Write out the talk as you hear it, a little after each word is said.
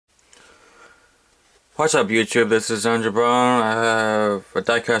What's up YouTube, this is Andrew Brown. I have a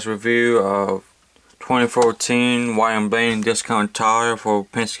diecast review of 2014 Blaney discount tire for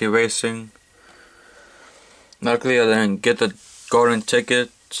Penske Racing. Luckily I didn't get the golden ticket,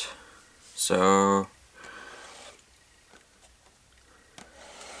 so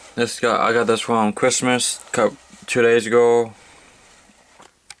I got this from Christmas 2 days ago.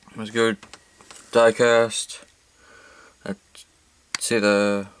 It was good diecast. Let's see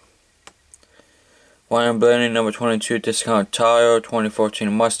the Blaney number 22 discount tire, 2014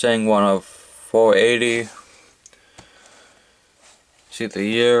 Mustang, one of 480. See the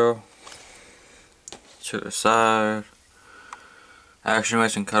year. To the side. Action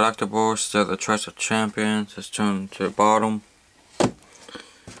Racing Collectibles, still the Trust of Champions. Let's turn to the bottom.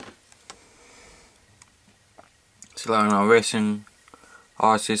 See Lionel Racing,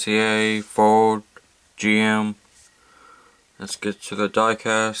 RCCA, Ford, GM. Let's get to the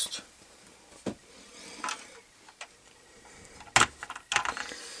diecast.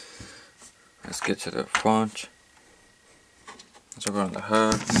 Let's get to the front. Let's go on the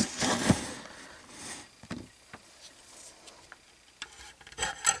hood.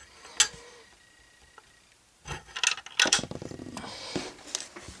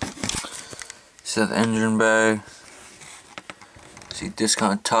 See the engine bay. See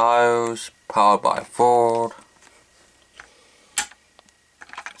discount tires, powered by Ford.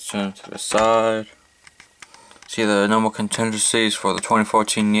 Let's turn to the side. See the normal contingencies for the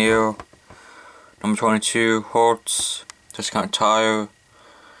 2014 year. Number 22, Hertz, discount tire,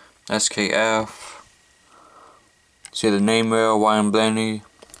 SKF. See the name rail, Blaney.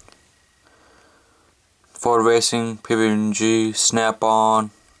 Ford Racing, PB&G, Snap-on,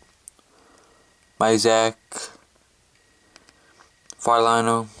 Isaac,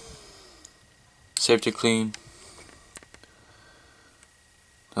 Fireliner, Safety Clean.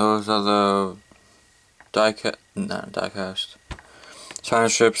 Those are the diecast sign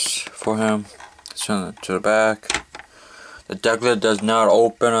strips for him. Turn to the back. The deck lid does not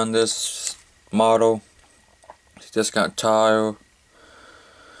open on this model. Discount tire,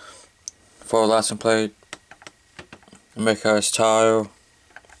 Ford license plate, America's tire.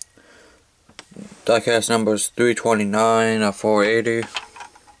 Diecast number is 329 of 480.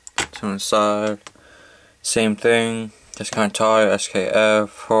 Turn the side. Same thing. Discount tire, SKF,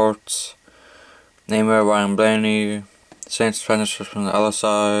 Hertz. Name rail, Blaney. Same suspension from the other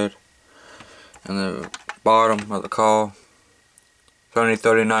side. And the bottom of the car, only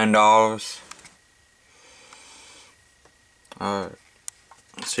 $39. Alright,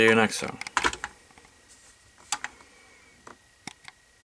 see you next time.